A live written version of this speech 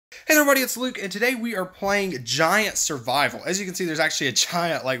everybody, it's Luke, and today we are playing Giant Survival. As you can see, there's actually a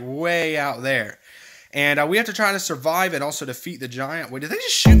giant, like, way out there. And we have to try to survive and also defeat the giant. Wait, did they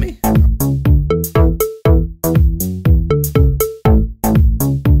just shoot me?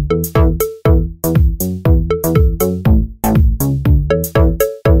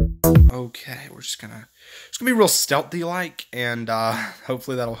 Okay, we're just gonna be real stealthy-like, and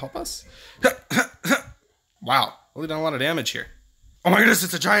hopefully that'll help us. Wow, really done a lot of damage here. Oh my goodness,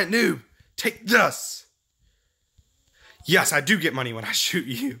 it's a giant noob. Take this. Yes, I do get money when I shoot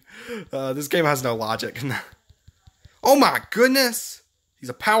you. This game has no logic. Oh my goodness. He's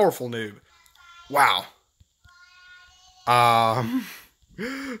a powerful noob. Wow. Oh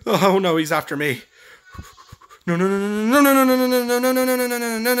no, he's after me. No, no, no, no, no, no, no, no, no, no, no, no, no, no,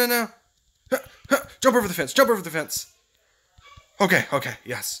 no, no, no, no. Jump over the fence. Jump over the fence. Okay, okay,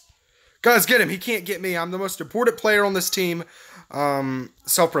 yes. Guys, get him. He can't get me. I'm the most important player on this team.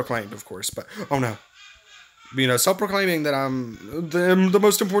 Self-proclaimed, of course, but oh no. You know, self-proclaiming that I'm the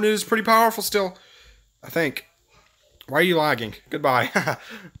most important is pretty powerful still, I think. Why are you lagging? Goodbye.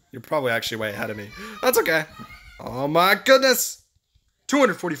 You're probably actually way ahead of me. That's okay. Oh my goodness.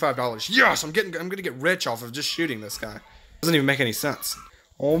 $245. Yes, I'm gonna get rich off of just shooting this guy. Doesn't even make any sense.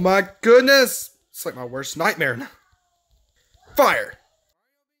 Oh my goodness. It's like my worst nightmare. Fire.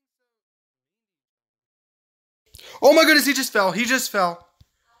 Oh my goodness, he just fell. He just fell.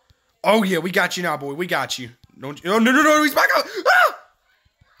 Oh yeah, we got you now, boy. We got you. Don't you? Oh, no, no, no, he's back up. Ah!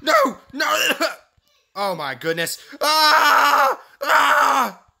 No, no. Oh my goodness. Ah!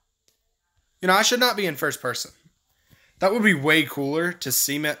 Ah! You know, I should not be in first person. That would be way cooler to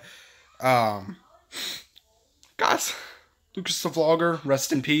see it. Guys, Lucas the Vlogger,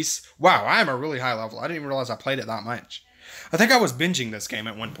 rest in peace. Wow, I am a really high level. I didn't even realize I played it that much. I think I was binging this game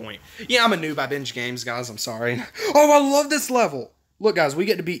at one point. Yeah, I'm a noob. I binge games, guys. I'm sorry. Oh, I love this level. Look, guys, we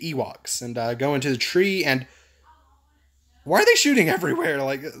get to be Ewoks and go into the tree and... Why are they shooting everywhere?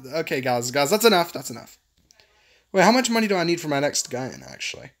 Like, okay, guys, that's enough. That's enough. Wait, how much money do I need for my next gun,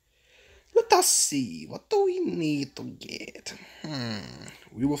 actually? Let us see. What do we need to get?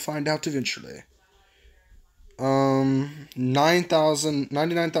 We will find out eventually. 9,000,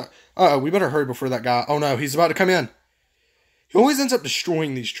 99,000. Uh-oh, we better hurry before that guy... Oh, no, he's about to come in. He always ends up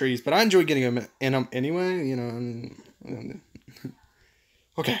destroying these trees, but I enjoy getting them in them anyway, you know.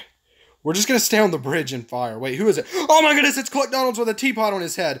 Okay. We're just going to stay on the bridge and fire. Wait, who is it? Oh my goodness, it's Cluck Donalds with a teapot on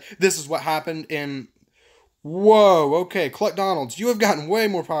his head. This is what happened in... Whoa, okay, Cluck Donalds, you have gotten way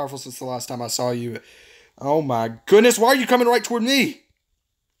more powerful since the last time I saw you. Oh my goodness, why are you coming right toward me?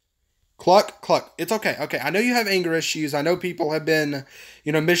 Cluck, it's okay, okay. I know you have anger issues. I know people have been,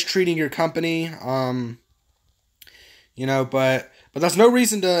 you know, mistreating your company. You know, but that's no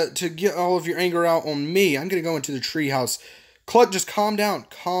reason to get all of your anger out on me. I'm going to go into the treehouse. Cluck, just calm down.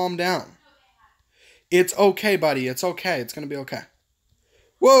 Calm down. It's okay, buddy. It's okay. It's going to be okay.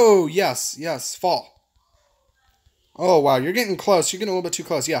 Whoa, yes, yes, fall. Oh, wow, you're getting close. You're getting a little bit too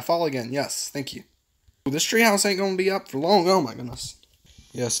close. Yeah, fall again. Yes, thank you. This treehouse ain't going to be up for long. Oh, my goodness.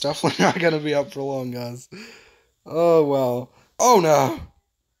 Yes, definitely not going to be up for long, guys. Oh, well. Oh, no.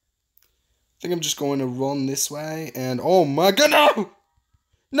 I think I'm just going to run this way, and oh my god, no!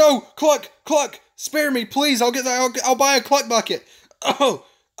 No, Cluck, spare me, please. I'll get that. I'll buy a Cluck bucket. Oh,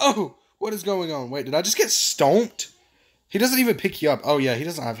 what is going on? Wait, did I just get stomped? He doesn't even pick you up. Oh yeah, he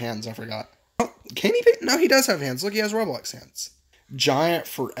doesn't have hands. I forgot. Oh, can he pick? No, he does have hands. Look, he has Roblox hands. Giant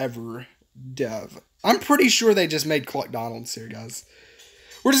Forever Dev. I'm pretty sure they just made Cluck Donalds here, guys.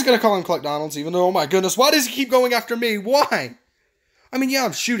 We're just gonna call him Cluck Donalds, even though, oh my goodness, why does he keep going after me? Why? I mean, yeah,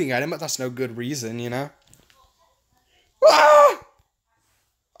 I'm shooting at him, but that's no good reason, you know? Ah!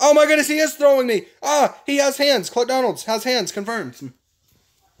 Oh my goodness, he is throwing me! Ah, he has hands. Cluck Donalds has hands, confirmed.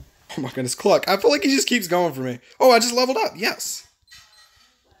 Oh my goodness, Cluck. I feel like he just keeps going for me. Oh, I just leveled up, yes.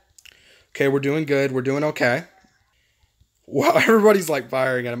 Okay, we're doing good. We're doing okay. Wow, everybody's like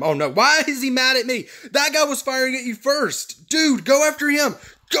firing at him. Oh no, why is he mad at me? That guy was firing at you first. Dude, go after him.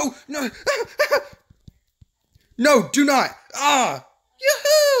 Go, no. No, do not. Ah!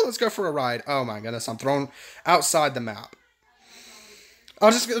 Yahoo! Let's go for a ride. Oh my goodness, I'm thrown outside the map.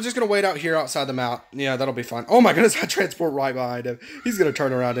 I'm just gonna wait out here outside the map. Yeah, that'll be fun. Oh my goodness, I transport right behind him. He's gonna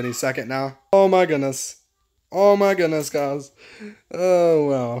turn around any second now. Oh my goodness. Oh my goodness, guys. Oh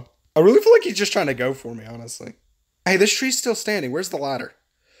well. I really feel like he's just trying to go for me, honestly. Hey, this tree's still standing. Where's the ladder?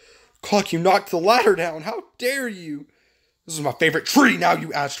 Cluck, you knocked the ladder down. How dare you? This is my favorite tree. Now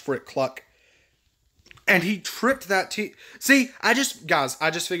you asked for it, Cluck. And he tripped that See, guys, I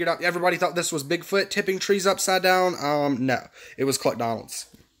just figured out, everybody thought this was Bigfoot tipping trees upside down. No, it was Cluck Donalds.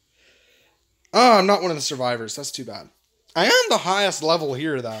 Oh, I'm not one of the survivors. That's too bad. I am the highest level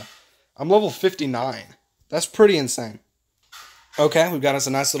here, though. I'm level 59. That's pretty insane. Okay, we've got us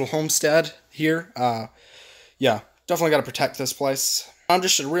a nice little homestead here. Yeah, definitely got to protect this place. I'm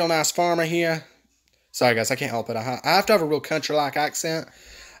just a real nice farmer here. Sorry, guys, I can't help it. I have to have a real country-like accent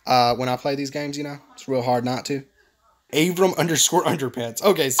when I play these games, you know? It's real hard not to. Abram _ underpants.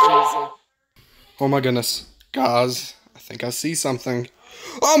 Okay, seriously. Oh, my goodness. Guys, I think I see something.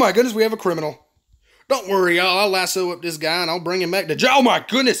 Oh, my goodness, we have a criminal. Don't worry, y'all. I'll lasso up this guy and I'll bring him back to jail. Oh, my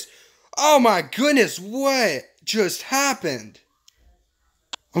goodness. Oh, my goodness. What just happened?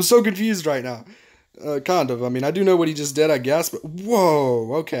 I'm so confused right now. Kind of. I mean, I do know what he just did, I guess, but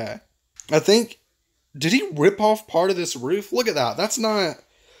whoa, okay. I think, did he rip off part of this roof? Look at that. That's not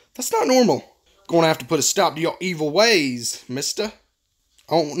normal. Gonna have to put a stop to your evil ways, mister.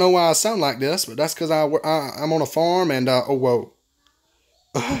 I don't know why I sound like this, but that's because I'm on a farm and, oh,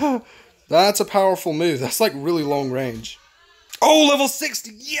 whoa. That's a powerful move. That's like really long range. Oh, level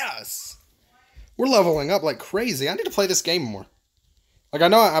 60, yes! We're leveling up like crazy. I need to play this game more. Like, I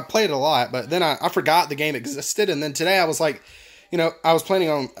know I played it a lot, but then I forgot the game existed, and then today I was like, you know, I was planning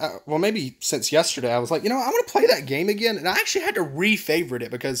on, well, maybe since yesterday, I was like, you know, I want to play that game again, and I actually had to re-favorite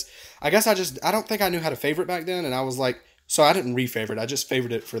it, because I guess I don't think I knew how to favorite back then, and I was like, so I didn't re-favorite, I just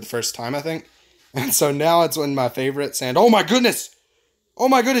favored it for the first time, I think, and so now it's in my favorites, and oh my goodness,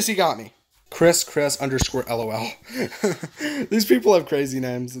 he got me. Chris _ LOL. These people have crazy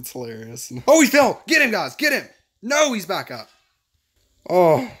names, it's hilarious. Oh, he fell! Get him, guys, get him! No, he's back up.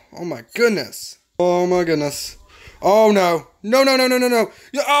 Oh my goodness. Oh my goodness. Oh no. No.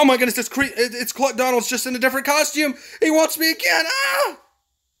 Oh my goodness, it's Cluck Donald's just in a different costume. He wants me again. Ah!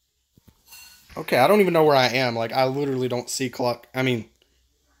 Okay, I don't even know where I am. Like, I literally don't see Cluck. I mean,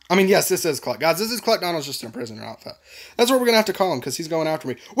 yes, this is Cluck. Guys, this is Cluck Donald's just in a prisoner outfit. That's what we're going to have to call him because he's going after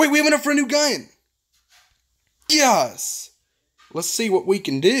me. Wait, we have enough for a new gun. Yes. Let's see what we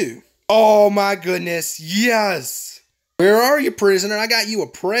can do. Oh my goodness. Yes. Where are you, prisoner? I got you a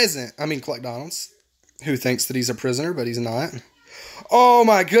present. I mean, Cluck Donald's, who thinks that he's a prisoner, but he's not. Oh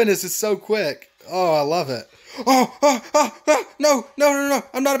my goodness, it's so quick. Oh, I love it. No.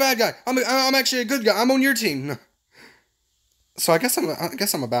 I'm not a bad guy. I'm actually a good guy. I'm on your team. So I guess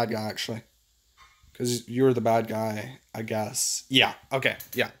I'm a bad guy, actually. Because you're the bad guy, I guess. Yeah, okay.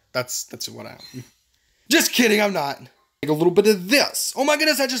 Yeah, that's what I am. Just kidding, I'm not. Take a little bit of this. Oh my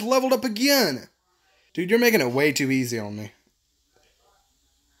goodness, I just leveled up again. Dude, you're making it way too easy on me.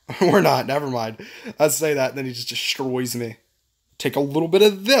 We're not. Never mind. I'd say that, and then he just destroys me. Take a little bit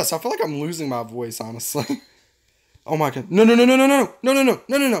of this. I feel like I'm losing my voice, honestly. Oh my god. No.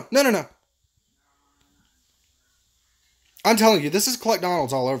 I'm telling you, this is Cluck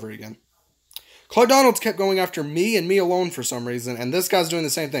Donald's all over again. Cluck Donald's kept going after me and me alone for some reason, and this guy's doing the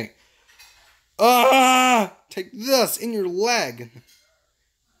same thing. Take this in your leg.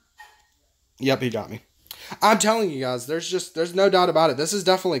 Yep, he got me. I'm telling you guys, there's no doubt about it. This is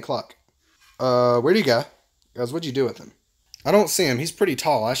definitely Cluck. Where'd he go? Guys, what'd you do with him? I don't see him. He's pretty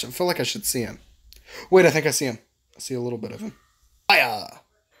tall. I feel like I should see him. Wait, I think I see him. I see a little bit of him. Hiya!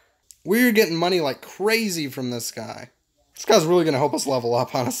 We're getting money like crazy from this guy. This guy's really going to help us level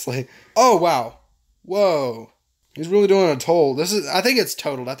up, honestly. Oh, wow. Whoa. He's really doing a toll. I think it's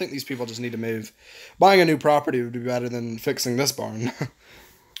totaled. I think these people just need to move. Buying a new property would be better than fixing this barn.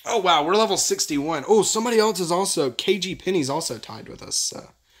 Oh, wow, we're level 61. Oh, somebody else is also, KG Penny's also tied with us,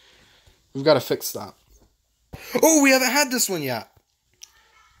 so we've got to fix that. Oh, we haven't had this one yet.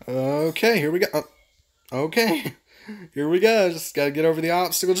 Okay, here we go. Okay, here we go. Just got to get over the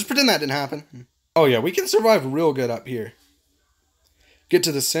obstacle. Just pretend that didn't happen. Oh, yeah, we can survive real good up here. Get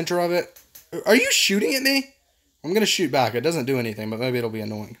to the center of it. Are you shooting at me? I'm going to shoot back. It doesn't do anything, but maybe it'll be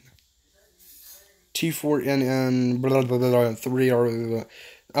annoying. T4NN, blah, blah, blah, blah, 3, or...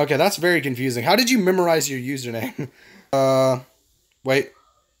 Okay, that's very confusing. How did you memorize your username? Wait.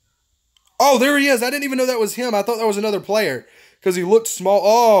 Oh, there he is. I didn't even know that was him. I thought that was another player. Because he looked small.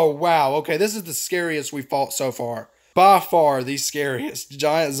 Oh, wow. Okay, this is the scariest we fought so far. By far, the scariest.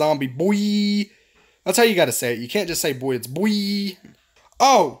 Giant zombie. Boy. That's how you gotta say it. You can't just say boy, it's boy.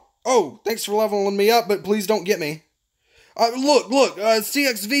 Oh, thanks for leveling me up, but please don't get me. Look,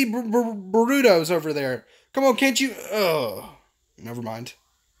 CXV Burritos over there. Come on, can't you? Never mind.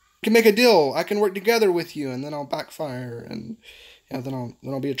 We can make a deal. I can work together with you, and then I'll backfire, and yeah, then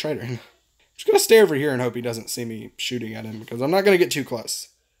I'll be a traitor. I'm just gonna stay over here and hope he doesn't see me shooting at him, because I'm not gonna get too close.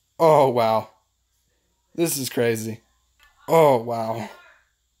 Oh wow, this is crazy. Oh wow.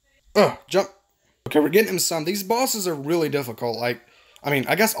 Jump. Okay, we're getting him some. These bosses are really difficult. Like, I mean,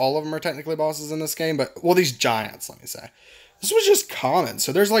 I guess all of them are technically bosses in this game, but well, these giants, let me say. This was just common,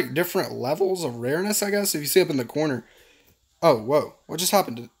 so there's like different levels of rareness, I guess. If you see up in the corner. Oh, whoa. What just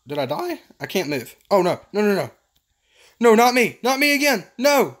happened? Did I die? I can't move. Oh, no. No, no, no. No, not me. Not me again.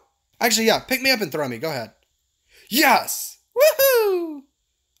 No. Actually, yeah. Pick me up and throw me. Go ahead. Yes. Woohoo.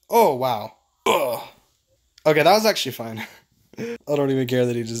 Oh, wow. Ugh. Okay, that was actually fine. I don't even care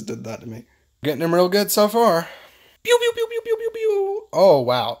that he just did that to me. Getting him real good so far. Pew, pew, pew, pew, pew, pew, pew. Oh,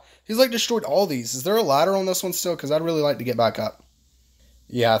 wow. He's like destroyed all these. Is there a ladder on this one still? Because I'd really like to get back up.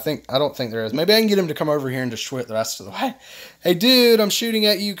 Yeah, I don't think there is. Maybe I can get him to come over here and destroy it the rest of the way. Hey, dude, I'm shooting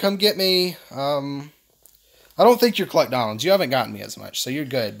at you. Come get me. I don't think you're Cluck Donalds. You haven't gotten me as much, so you're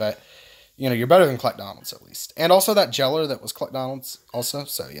good. But, you know, you're better than Cluck Donalds at least. And also that Jeller that was Cluck Donalds also,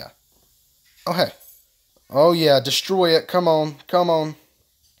 so yeah. Oh, hey. Oh, yeah, destroy it. Come on. Come on.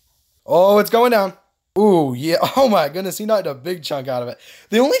 Oh, it's going down. Ooh, yeah. Oh, my goodness. He knocked a big chunk out of it.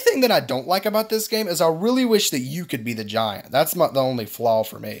 The only thing that I don't like about this game is I really wish that you could be the giant. That's the only flaw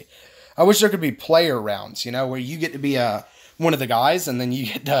for me. I wish there could be player rounds, you know, where you get to be one of the guys and then you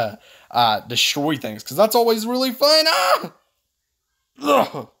get to destroy things. Because that's always really fun. Ah!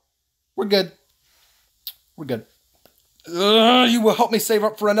 Ugh. We're good. We're good. You will help me save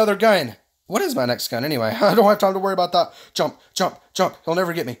up for another gun. What is my next gun anyway? I don't have time to worry about that. Jump, jump, jump. He'll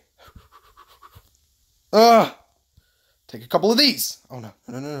never get me. Take a couple of these. Oh, no.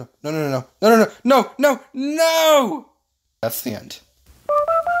 No, no, no, no, no, no, no, no, no, no, no, no. That's the end.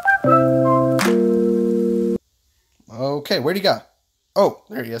 Okay, where'd he go? Oh,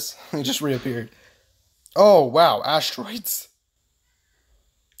 there he is. He just reappeared. Oh, wow. Asteroids.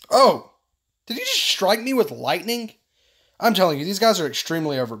 Oh, did he just strike me with lightning? I'm telling you, these guys are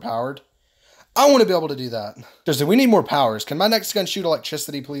extremely overpowered. I want to be able to do that. Seriously, we need more powers. Can my next gun shoot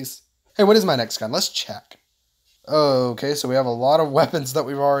electricity, please? Hey, what is my next gun? Let's check. Okay, so we have a lot of weapons that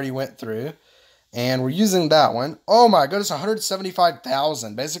we've already went through. And we're using that one. Oh my goodness,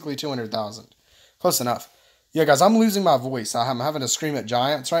 175,000. Basically 200,000. Close enough. Yeah, guys, I'm losing my voice. I'm having to scream at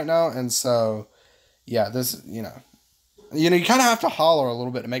giants right now. And so, yeah, this, you kind of have to holler a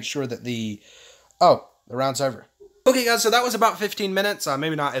little bit to make sure that the round's over. Okay, guys, so that was about 15 minutes.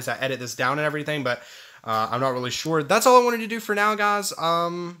 Maybe not as I edit this down and everything, but I'm not really sure. That's all I wanted to do for now, guys.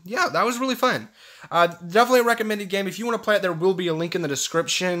 Yeah, that was really fun. Definitely a recommended game. If you want to play it, there will be a link in the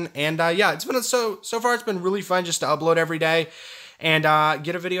description. And yeah, it's been so far it's been really fun just to upload every day and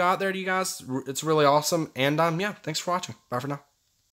get a video out there to you guys. It's really awesome. And yeah, thanks for watching. Bye for now.